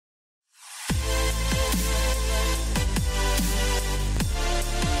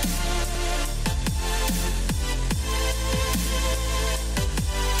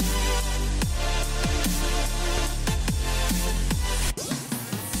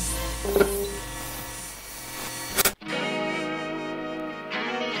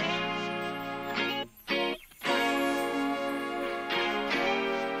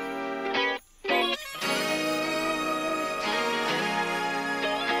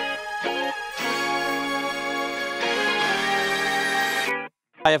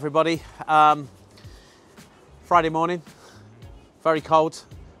Hi everybody, Friday morning, very cold,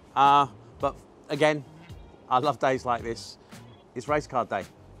 but again, I love days like this. It's race car day.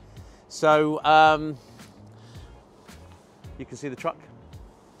 So you can see the truck.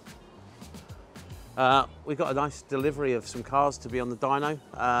 We've got a nice delivery of some cars to be on the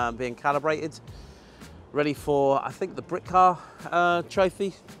dyno, being calibrated, ready for, I think, the Brick Car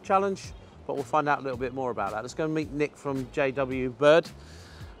Trophy Challenge, but we'll find out a little bit more about that. Let's go and meet Nick from JW Bird.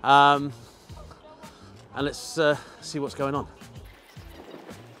 And let's see what's going on.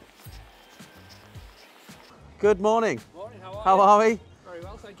 Good morning. Morning, how are we? Very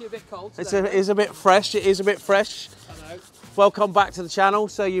well, thank you. A bit cold today. It is a bit fresh, it is a bit fresh. I know. Welcome back to the channel.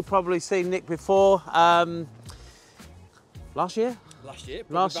 So you've probably seen Nick before. Last year? Last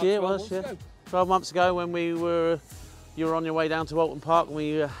year. 12 months ago when you were on your way down to Walton Park and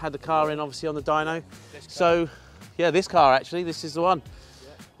we had the car in, obviously, on the dyno. So, yeah, this car actually, this is the one.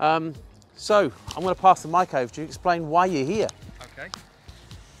 Yeah. So, I'm going to pass the mic over to you, explain why you're here. Okay.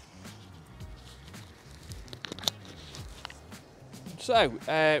 So,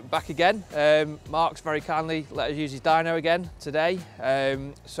 back again. Mark's very kindly let us use his dyno again today.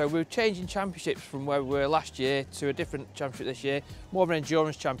 So we're changing championships from where we were last year to a different championship this year, more of an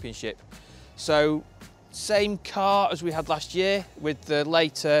endurance championship. So, same car as we had last year with the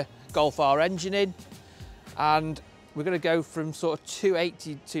later Golf R engine in, and we're going to go from sort of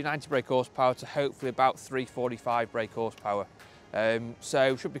 280, 290 brake horsepower to hopefully about 345 brake horsepower.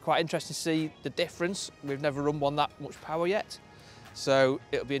 So should be quite interesting to see the difference. We've never run one that much power yet, so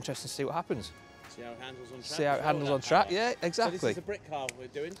it'll be interesting to see what happens. See how it handles on track. See how it handles on track, yeah, exactly. So this is a brick car we're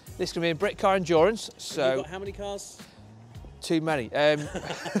doing? This is going to be a brick car endurance. So you've got how many cars? Too many.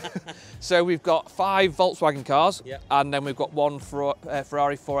 So we've got 5 Volkswagen cars, yep, and then we've got one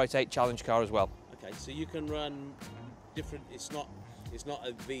Ferrari 488 Challenge car as well. Okay, so you can run different. It's not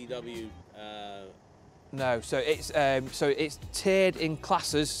a VW. No, so it's tiered in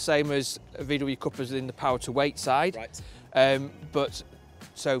classes, same as a VW Cuppers in the power to weight side. Right. But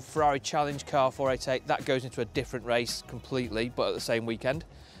so Ferrari Challenge car 488, that goes into a different race completely, but at the same weekend.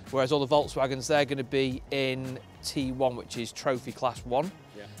 Whereas all the Volkswagens, they're going to be in T1, which is Trophy Class 1.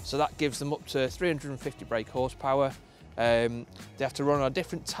 Yeah. So that gives them up to 350 brake horsepower. They have to run on a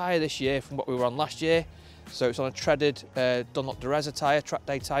different tyre this year from what we were on last year. So it's on a treaded Dunlop Dureza tyre, track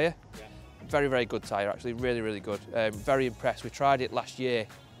day tyre. Yeah. Very, very good tyre, actually, really, really good. Very impressed. We tried it last year,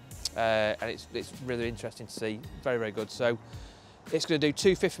 and it's really interesting to see. Very, very good. So it's going to do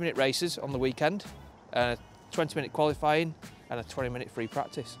 2 50-minute races on the weekend, 20-minute qualifying, and a 20-minute free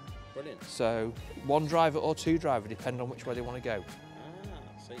practice. Brilliant. So 1 driver or 2 driver, depending on which way they want to go.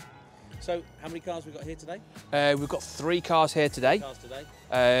 Ah, see. So how many cars have we got here today? We've got 3 cars here today. 3 cars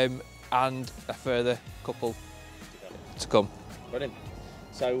today. And a further couple to come. Brilliant.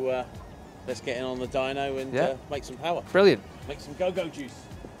 So let's get in on the dyno and make some power. Brilliant. Make some go-go juice.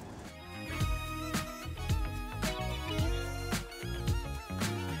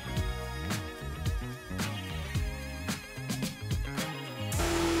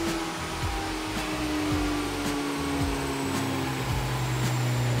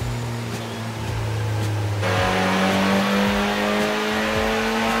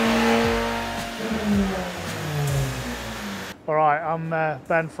 Alright, I'm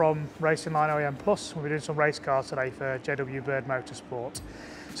Ben from Racing Line OEM Plus. We'll be doing some race cars today for JW Bird Motorsport.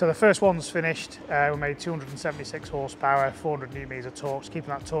 So the first one's finished. We made 276 horsepower, 400 newton meters of torque, keeping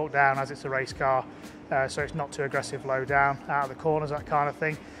that torque down as it's a race car, so it's not too aggressive low down, out of the corners, that kind of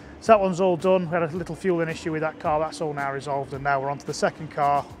thing. So that one's all done. We had a little fueling issue with that car, that's all now resolved, and now we're on to the second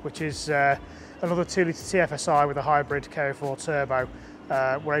car, which is another 2 litre TFSI with a hybrid KO4 turbo.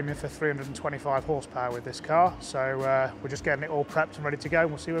 We're aiming for 325 horsepower with this car, so we're just getting it all prepped and ready to go, and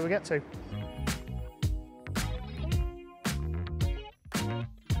we'll see where we get to.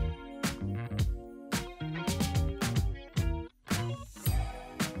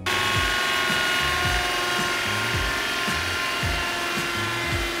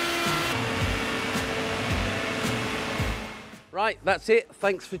 Right, that's it.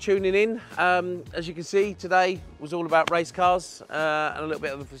 Thanks for tuning in. As you can see, today was all about race cars and a little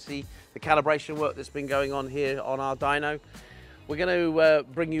bit of obviously the calibration work that's been going on here on our dyno. We're going to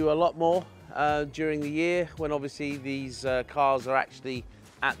bring you a lot more during the year when obviously these cars are actually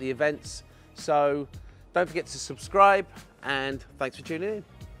at the events. So don't forget to subscribe, and thanks for tuning in.